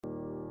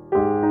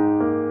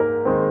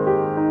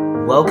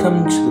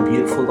Welcome to the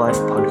Beautiful Life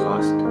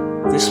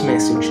podcast. This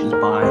message is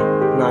by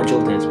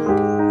Nigel Desmond.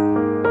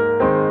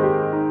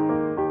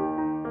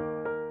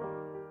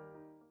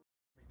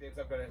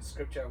 I've got a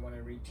scripture I want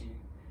to read to you,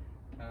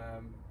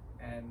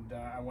 and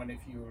I wonder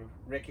if you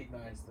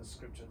recognize this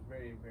scripture. It's a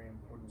very, very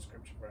important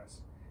scripture for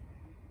us.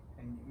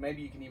 And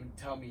maybe you can even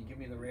give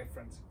me the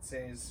reference. It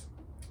says,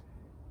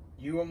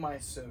 "You are my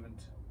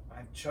servant.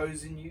 I've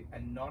chosen you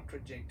and not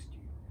rejected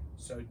you.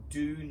 So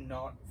do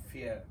not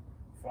fear,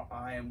 for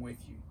I am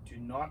with you. Do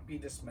not be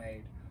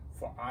dismayed,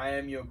 for I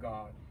am your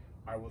God.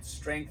 I will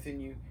strengthen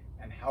you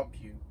and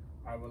help you.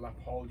 I will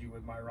uphold you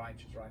with my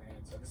righteous right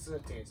hand." So this is a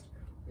test.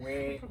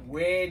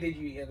 Where did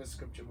you hear the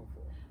scripture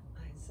before?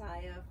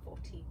 Isaiah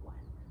 41.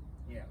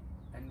 Yeah.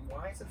 And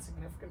why is it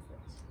significant for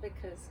us?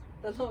 Because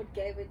the Lord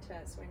gave it to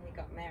us when we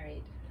got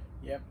married.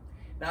 Yep.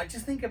 Now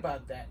just think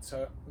about that.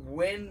 So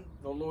when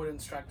the Lord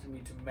instructed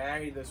me to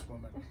marry this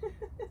woman,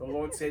 the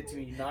Lord said to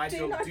me,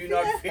 "Nigel, do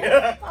not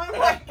fear." Oh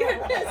my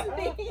goodness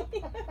me.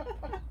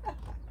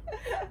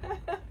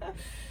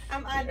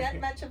 Am I that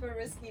much of a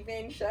risky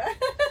venture?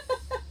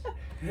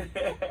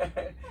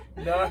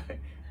 No,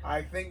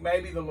 I think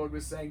maybe the Lord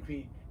was saying to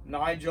me,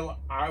 "Nigel,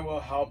 I will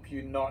help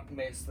you not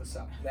mess this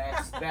up."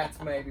 That's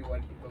maybe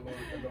what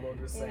the Lord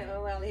was saying. Yeah,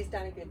 well, he's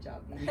done a good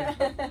job.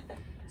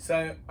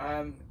 So,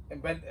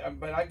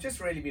 but I've just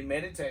really been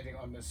meditating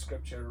on this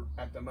scripture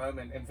at the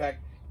moment. In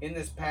fact, in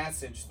this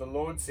passage, the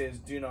Lord says,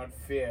 "Do not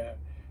fear,"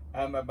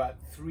 about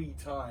 3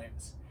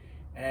 times,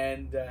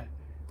 and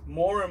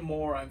more and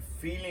more, I'm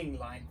feeling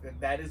like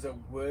that is a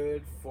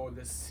word for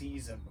the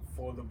season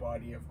for the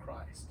body of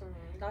Christ.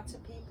 Lots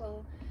of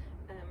people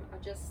are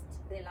just,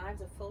 their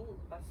lives are full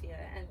of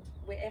fear, and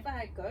wherever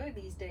I go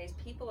these days,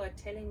 people are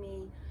telling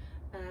me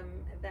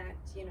that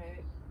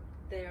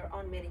they're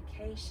on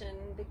medication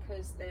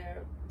because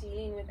they're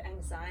dealing with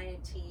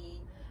anxiety.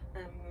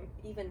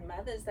 Even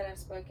mothers that I've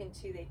spoken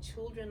to, their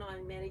children are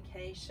on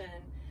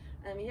medication.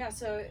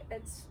 So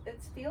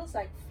it feels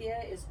like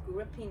fear is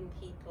gripping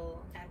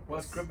people.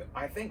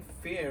 I think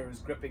fear is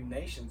gripping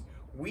nations.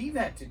 We've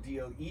had to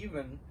deal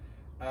even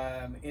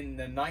in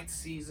the night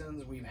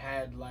seasons. We've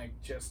had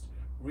just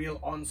real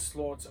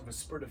onslaughts of a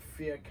spirit of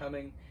fear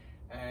coming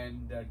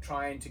and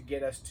trying to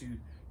get us to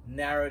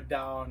narrow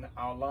down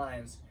our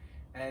lives.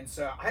 And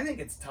so I think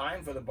it's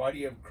time for the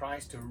body of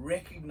Christ to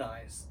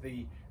recognize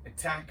the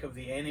attack of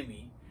the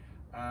enemy.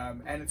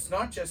 And it's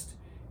not just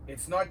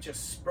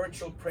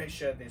spiritual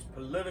pressure. There's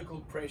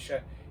political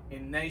pressure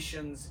in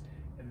nations.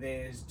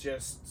 There's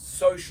just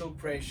social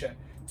pressure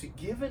to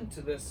give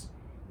into this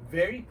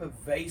very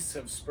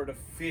pervasive spirit of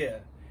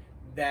fear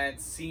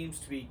that seems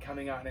to be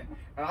coming out. And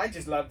I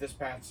just love this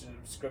passage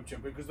of scripture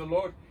because the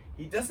Lord,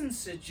 He doesn't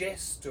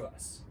suggest to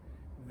us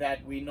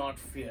that we not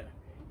fear.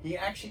 He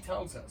actually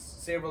tells us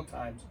several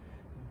times,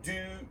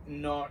 "Do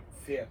not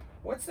fear."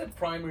 What's the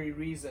primary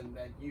reason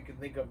that you can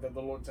think of that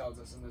the Lord tells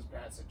us in this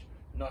passage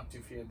not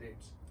to fear,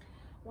 Debs?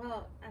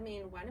 Well,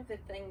 one of the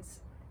things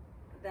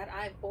that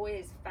I've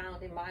always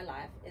found in my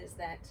life is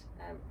that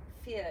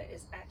fear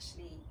is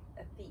actually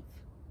a thief.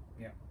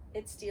 Yeah.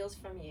 It steals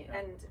from you, Yeah.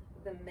 and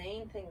the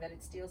main thing that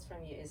it steals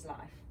from you is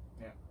life.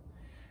 Yeah.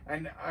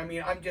 And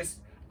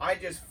I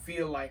just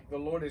feel like the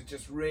Lord is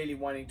just really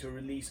wanting to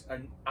release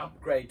an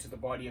upgrade to the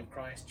body of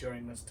Christ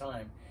during this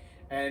time.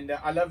 And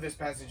I love this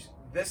passage.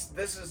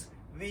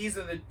 These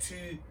are the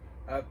 2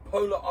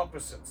 polar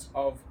opposites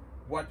of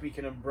what we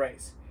can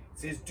embrace. It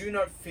says, "Do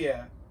not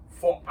fear,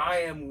 for I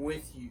am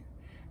with you."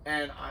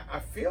 And I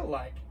feel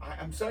like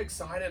I'm so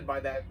excited by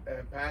that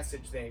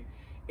passage there.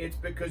 It's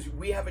because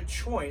we have a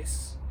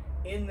choice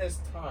in this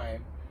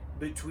time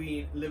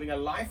between living a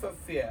life of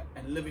fear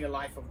and living a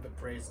life of the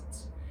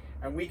presence.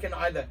 And we can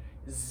either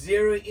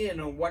zero in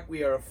on what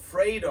we are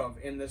afraid of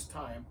in this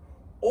time,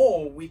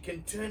 or we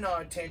can turn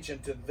our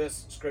attention to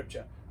this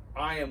scripture,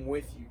 "I am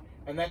with you."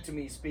 And that to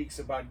me speaks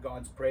about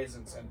God's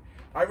presence. And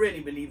I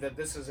really believe that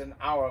this is an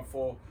hour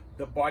for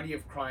the body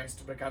of Christ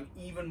to become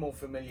even more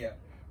familiar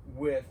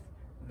with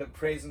the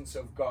presence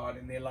of God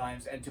in their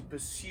lives and to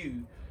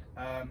pursue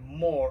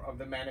more of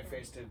the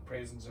manifested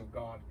presence of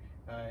God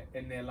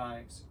in their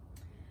lives.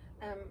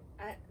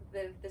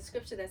 The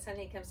scripture that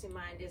suddenly comes to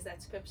mind is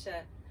that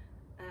scripture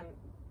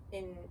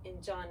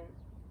in John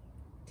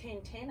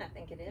 10:10, I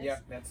think it is.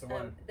 Yeah, that's the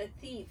one. The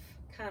thief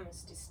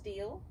comes to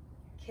steal,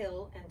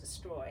 kill, and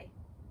destroy.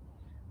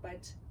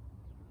 But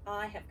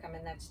I have come,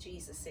 and that's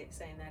Jesus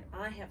saying that,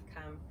 "I have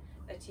come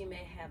that you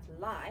may have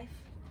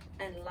life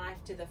and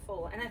life to the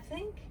full." And I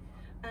think,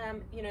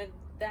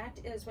 that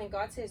is when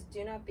God says,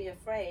 "Do not be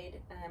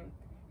afraid."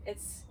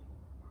 It's,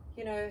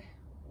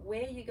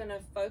 where you're going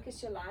to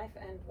focus your life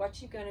and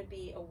what you're going to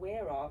be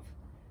aware of,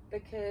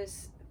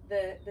 because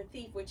the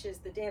thief, which is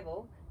the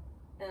devil,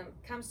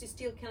 comes to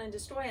steal, kill, and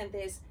destroy, and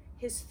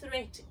his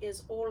threat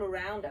is all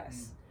around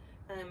us.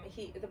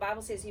 The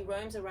Bible says he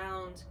roams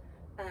around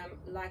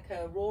like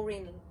a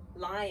roaring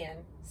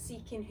lion,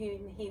 seeking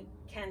whom he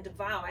can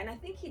devour. And I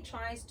think he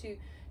tries to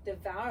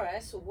devour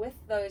us with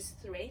those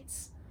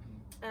threats,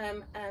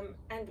 and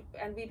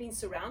we've been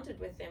surrounded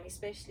with them,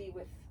 especially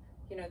with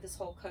this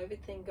whole COVID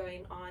thing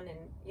going on,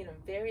 and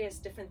various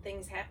different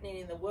things happening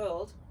in the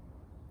world,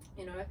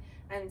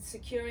 and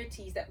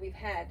securities that we've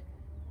had,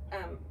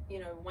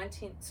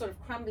 wanting, sort of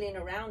crumbling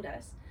around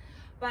us.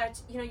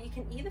 But you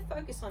can either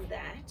focus on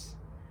that,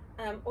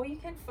 or you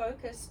can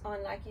focus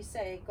on, like you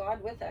say,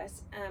 God with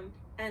us,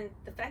 and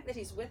the fact that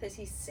He's with us.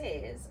 He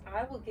says,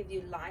 I will give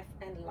you life,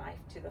 and life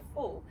to the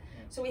full.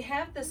 Yeah. So we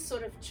have this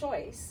sort of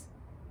choice.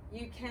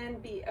 You can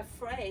be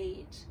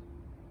afraid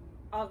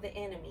of the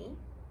enemy,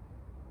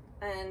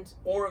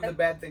 or of the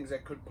bad things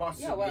that could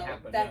possibly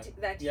happen. That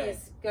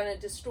he's going to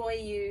destroy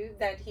you,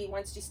 that he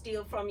wants to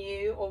steal from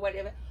you, or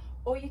whatever.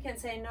 Or you can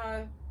say,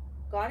 no,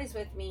 God is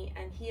with me,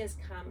 and He has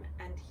come,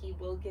 and He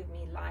will give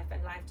me life,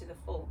 and life to the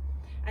full.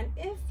 And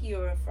if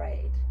you're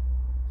afraid,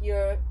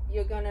 you're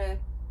going to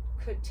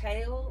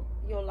curtail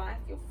your life.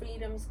 Your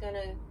freedom's going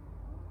to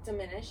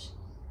diminish.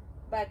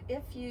 But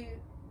if you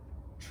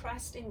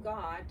trust in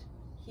God,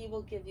 He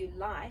will give you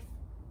life,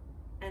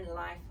 and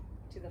life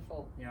to the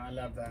full. Yeah, I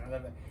love that.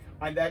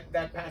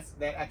 That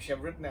actually,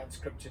 I've written that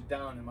scripture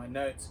down in my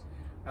notes.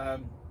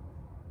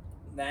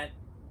 That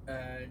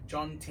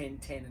John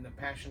 10:10 in the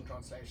Passion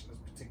Translation is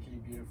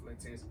particularly beautiful.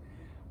 It says,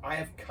 I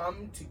have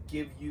come to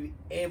give you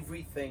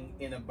everything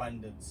in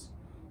abundance,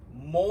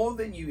 more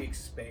than you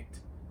expect,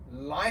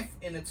 life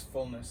in its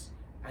fullness,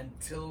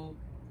 until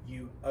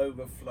you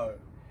overflow.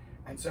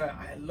 And so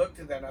I looked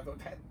at that and I thought,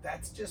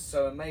 that's just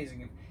so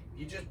amazing. If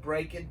you just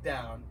break it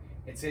down,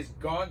 it says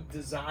God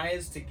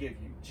desires to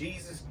give you,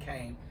 Jesus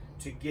came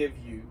to give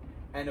you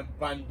an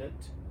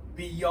abundant,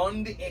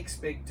 beyond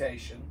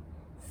expectation,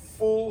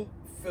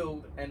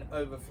 fulfilled and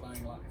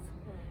overflowing life.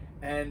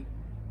 And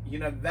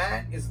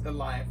that is the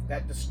life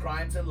that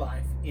describes a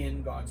life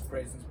in God's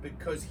presence,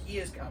 because He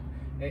has come.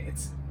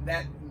 It's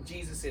that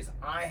Jesus says,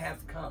 I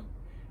have come.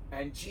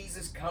 And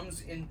Jesus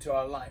comes into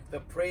our life.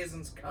 The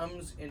presence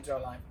comes into our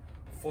life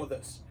for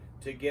this,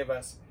 to give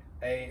us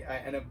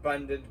an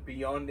abundant,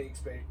 beyond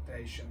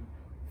expectation,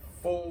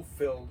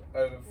 fulfilled,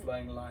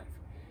 overflowing life.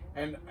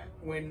 And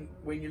when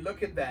you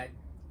look at that,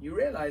 you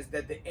realize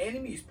that the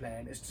enemy's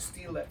plan is to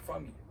steal that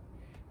from you.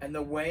 And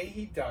the way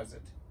he does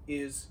it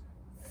is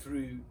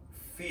through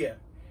fear.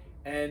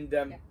 And,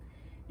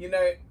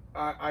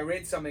 I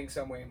read something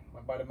somewhere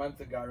about a month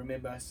ago. I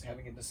remember us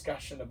having a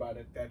discussion about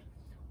it, that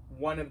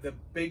one of the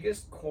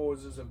biggest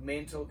causes of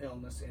mental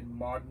illness in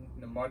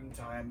the modern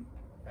time,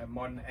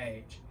 modern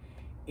age,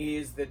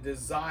 is the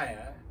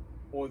desire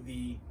or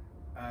the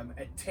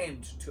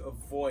attempt to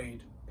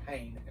avoid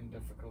pain and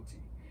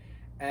difficulty.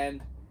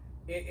 And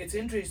it's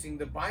interesting,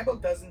 the Bible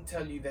doesn't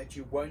tell you that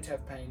you won't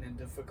have pain and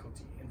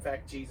difficulty. In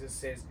fact, Jesus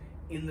says,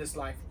 in this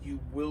life you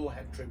will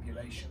have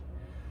tribulation.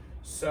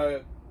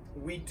 So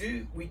we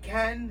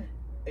can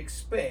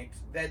expect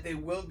that there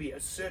will be a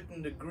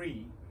certain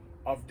degree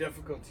of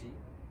difficulty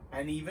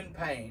and even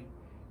pain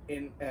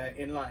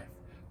in life.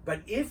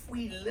 But if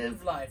we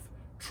live life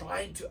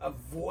trying to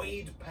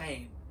avoid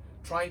pain,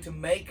 trying to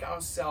make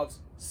ourselves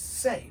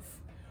safe,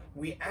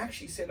 we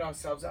actually set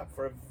ourselves up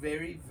for a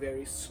very,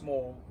 very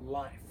small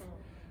life.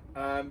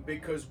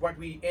 Because what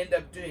we end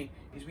up doing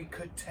is we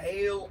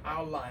curtail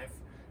our life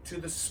to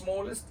the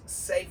smallest,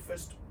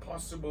 safest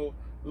possible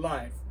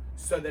life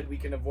so that we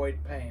can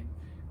avoid pain.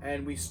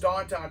 And we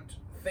start out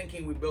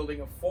thinking we're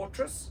building a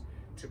fortress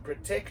to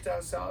protect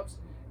ourselves,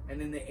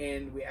 and in the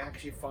end we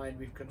actually find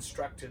we've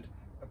constructed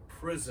a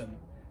prison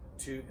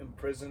to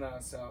imprison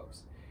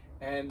ourselves.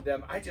 And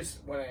I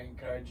just want to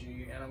encourage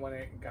you, and I want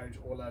to encourage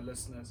all our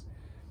listeners,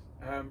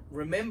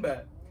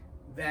 remember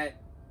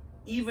that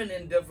even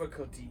in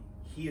difficulty,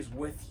 He is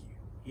with you.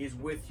 He is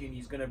with you, and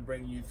He's going to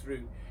bring you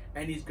through.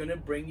 And He's going to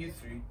bring you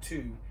through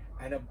to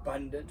an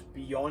abundant,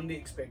 beyond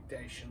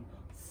expectation,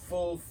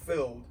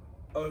 fulfilled,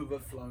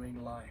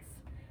 overflowing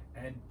life.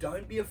 And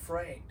don't be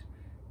afraid.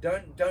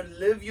 Don't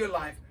live your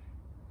life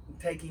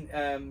taking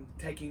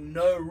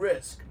no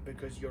risk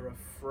because you're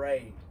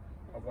afraid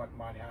of what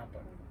might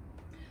happen.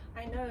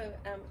 I know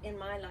in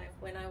my life,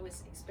 when I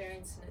was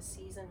experiencing a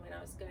season when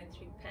I was going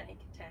through panic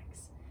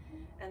attacks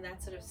and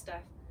that sort of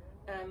stuff,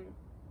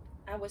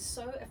 I was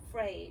so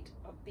afraid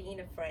of being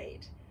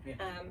afraid. Yeah.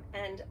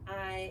 And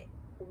I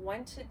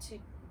wanted to,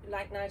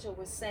 like Nigel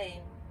was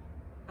saying,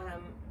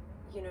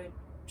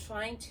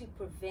 trying to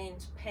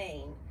prevent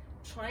pain,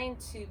 trying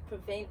to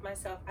prevent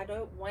myself. I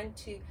don't want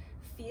to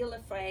feel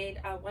afraid.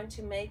 I want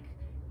to make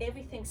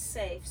everything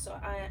safe, so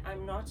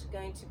I'm not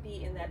going to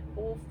be in that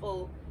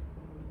awful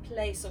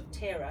place of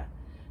terror.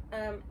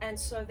 And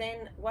so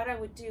then what I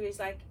would do is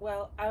I'd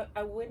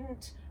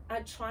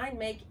try and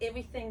make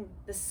everything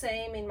the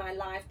same in my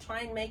life,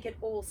 try and make it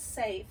all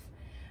safe,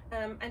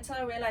 until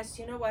I realized,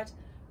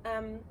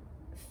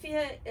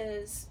 fear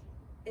is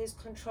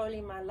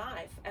controlling my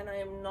life, and I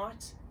am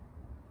not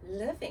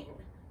living.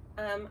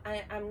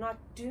 I'm not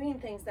doing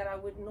things that I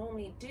would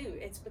normally do.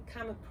 It's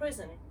become a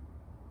prison.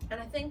 And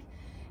I think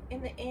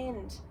in the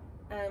end,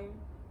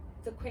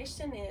 the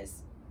question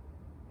is,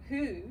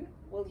 who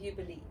will you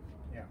believe?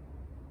 Yeah.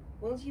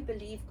 Will you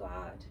believe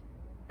God?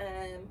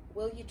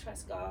 Will you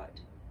trust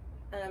God?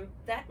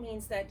 That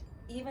means that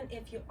even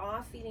if you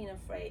are feeling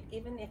afraid,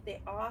 even if there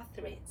are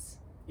threats,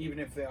 Even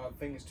if there are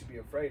things to be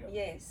afraid of.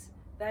 yes,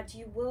 that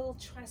you will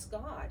trust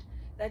God.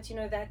 That, you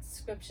know, that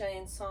scripture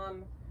in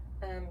Psalm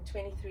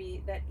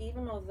 23, that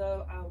even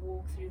although I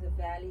walk through the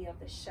valley of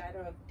the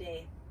shadow of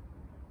death,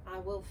 I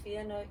will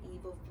fear no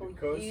evil, for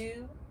Because-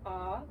 you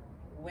are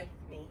with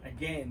me.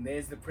 Again,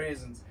 there's the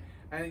presence.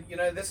 And you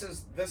know, this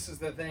is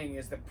the thing,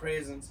 is the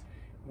presence.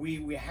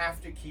 We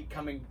have to keep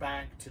coming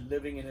back to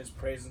living in his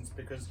presence,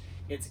 because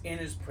it's in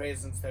his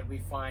presence that we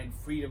find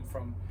freedom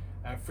from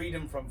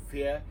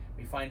fear.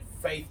 We find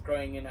faith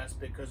growing in us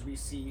because we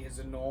see his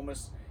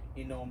enormous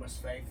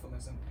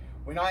faithfulness. And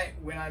when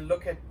I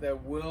look at the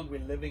world we're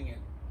living in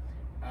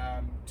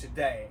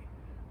today,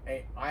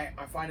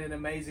 I find it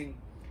amazing,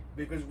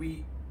 because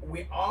we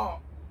are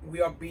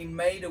being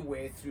made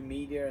aware through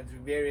media and through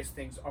various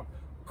things of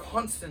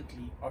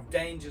constantly of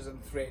dangers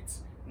and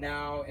threats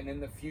now and in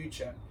the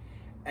future.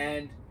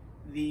 And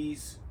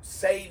these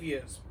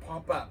saviors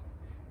pop up,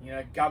 you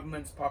know,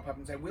 governments pop up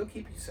and say, we'll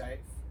keep you safe.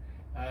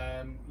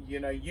 You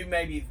know, you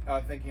may be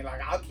thinking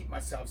like, I'll keep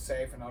myself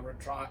safe and I'll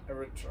retire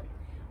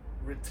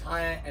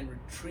and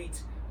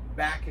retreat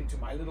back into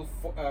my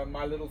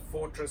little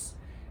fortress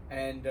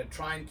and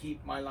try and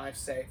keep my life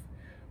safe.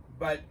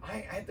 But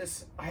I had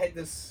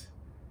this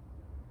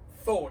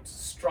thought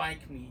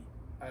strike me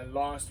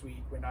last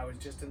week when I was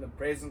just in the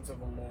presence of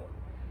the Lord.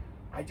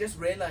 I just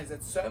realized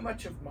that so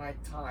much of my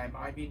time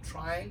I've been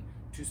trying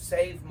to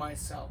save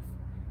myself,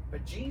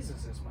 but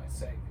Jesus is my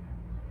Savior.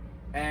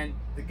 And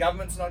the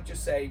government's not your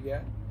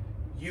Savior.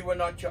 You are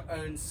not your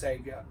own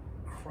Savior.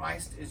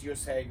 Christ is your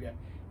Savior.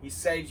 He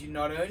saves you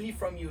not only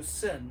from your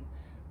sin,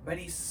 but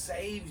he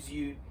saves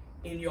you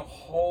in your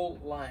whole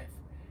life.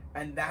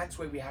 And that's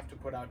where we have to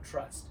put our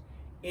trust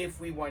if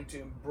we want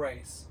to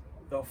embrace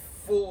the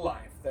full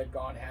life that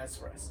God has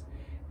for us.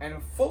 And a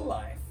full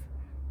life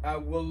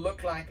will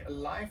look like a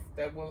life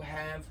that will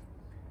have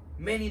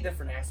many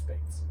different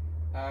aspects.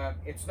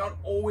 It's not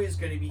always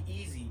going to be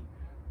easy,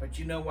 but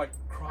you know what?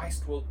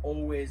 Christ will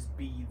always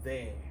be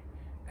there,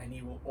 and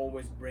he will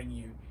always bring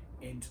you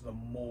into the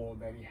more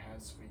that he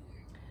has for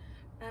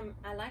you.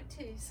 I like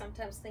to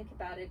sometimes think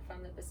about it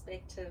from the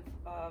perspective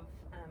of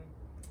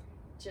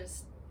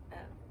just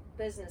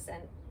business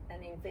and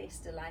an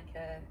investor, like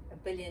a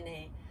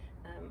billionaire.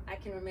 I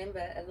can remember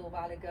a little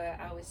while ago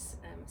I was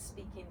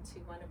speaking to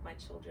one of my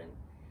children,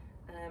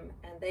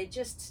 and they'd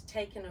just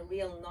taken a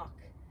real knock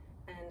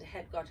and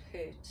had got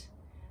hurt.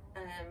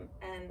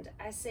 And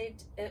I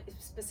said,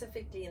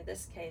 specifically in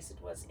this case,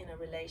 it was in a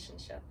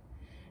relationship.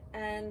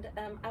 And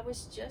I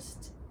was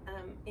just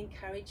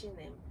encouraging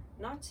them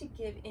not to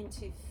give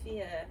into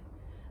fear,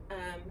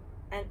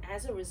 and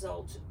as a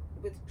result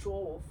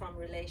withdraw from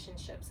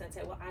relationships and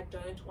say, well, I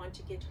don't want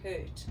to get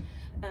hurt,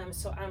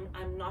 so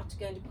I'm not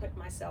going to put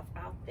myself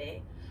out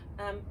there,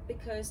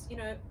 because, you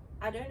know,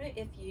 I don't know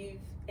if you've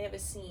ever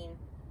seen,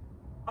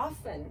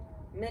 often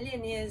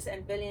millionaires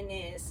and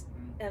billionaires,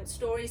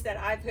 stories that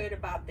I've heard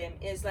about them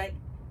is like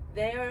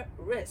their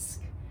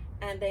risk,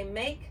 and they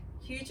make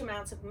huge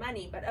amounts of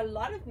money, but a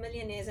lot of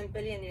millionaires and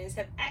billionaires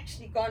have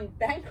actually gone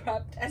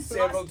bankrupt and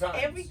Several lost times.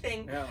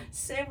 everything Yeah.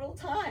 several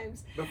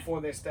times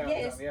Before they start.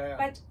 Yes,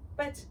 Yeah.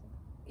 but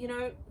you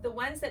know, the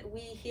ones that we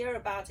hear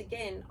about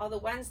again are the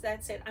ones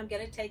that said, I'm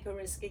going to take a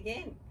risk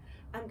again,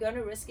 I'm going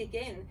to risk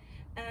again.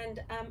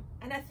 And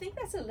I think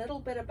that's a little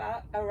bit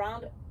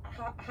around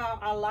how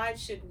our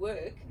lives should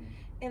work,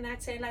 in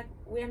that saying, like,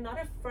 we're not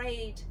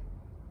afraid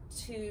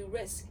to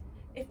risk.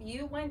 If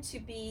you want to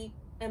be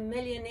a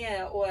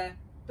millionaire or a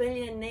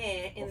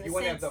billionaire in If the you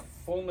want to sense, have the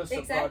fullness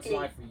Exactly, of God's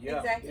life for you.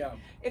 exactly. Yeah.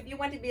 if you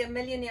want to be a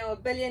millionaire or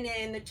billionaire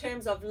in the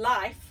terms of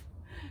life,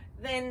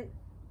 then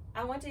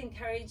I want to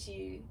encourage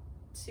you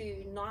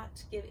to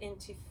not give in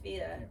to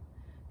fear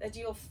that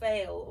you'll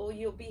fail or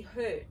you'll be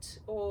hurt,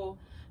 or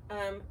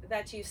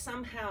that you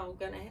somehow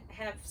going to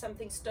have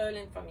something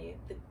stolen from you.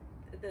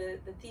 The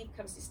thief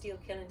comes to steal,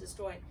 kill, and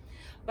destroy.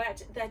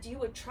 But that you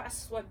would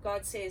trust what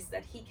God says,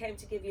 that he came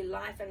to give you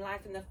life and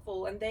life in the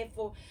full, and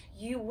therefore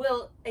you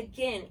will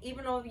again,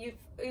 even though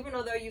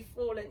you've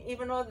fallen,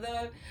 even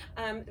although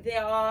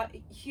there are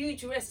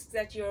huge risks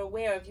that you're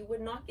aware of, you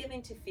would not give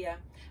in to fear,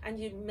 and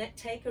you'd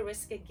take a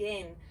risk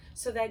again,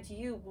 so that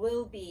you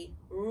will be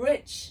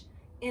rich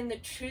in the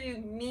true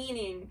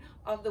meaning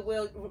of the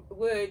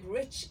word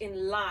rich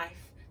in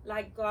life,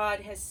 like God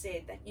has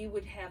said, that you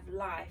would have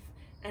life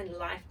and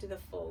life to the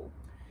full.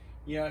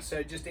 Yeah,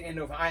 so just to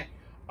end off,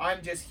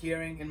 I'm just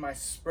hearing in my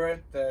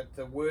spirit that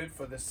the word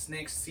for this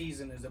next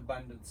season is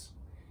abundance.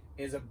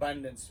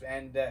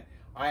 And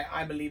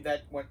I believe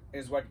that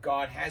what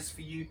God has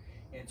for you.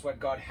 It's what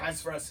God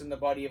has for us in the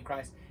body of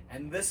Christ.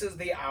 And this is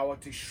the hour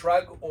to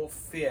shrug off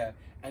fear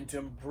and to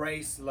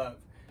embrace love.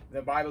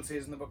 The Bible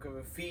says in the book of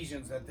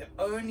Ephesians that the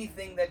only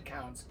thing that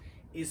counts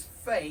is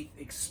faith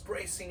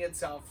expressing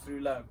itself through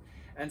love.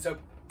 And so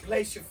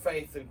place your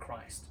faith in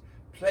Christ.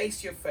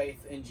 Place your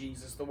faith in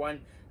Jesus, the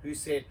one who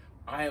said,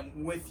 I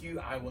am with you,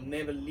 I will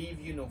never leave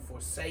you nor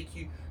forsake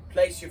you.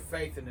 Place your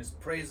faith in his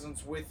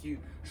presence with you.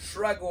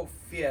 Shrug off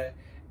fear,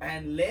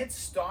 and let's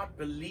start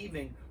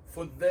believing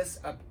for this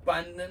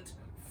abundant,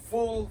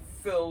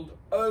 fulfilled,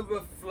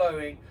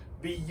 overflowing,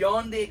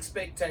 beyond the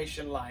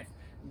expectation life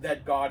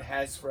that God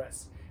has for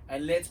us.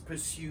 And let's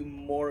pursue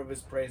more of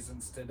His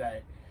presence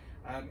today.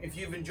 If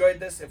you've enjoyed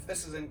this, if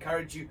this has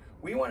encouraged you,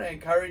 we want to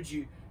encourage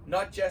you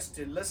not just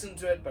to listen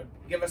to it, but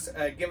give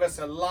us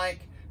a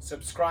like,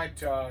 subscribe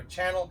to our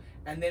channel,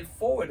 and then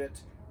forward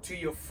it to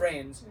your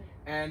friends.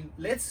 And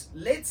let's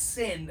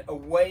send a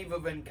wave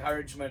of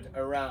encouragement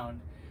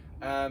around,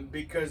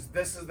 because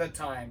this is the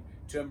time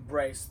to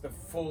embrace the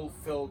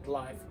fulfilled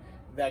life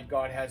that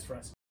God has for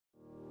us.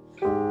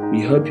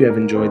 We hope you have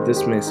enjoyed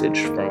this message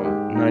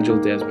from Nigel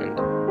Desmond.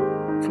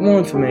 For more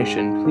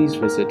information, please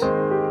visit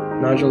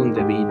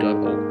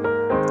nigelanddebbie.org.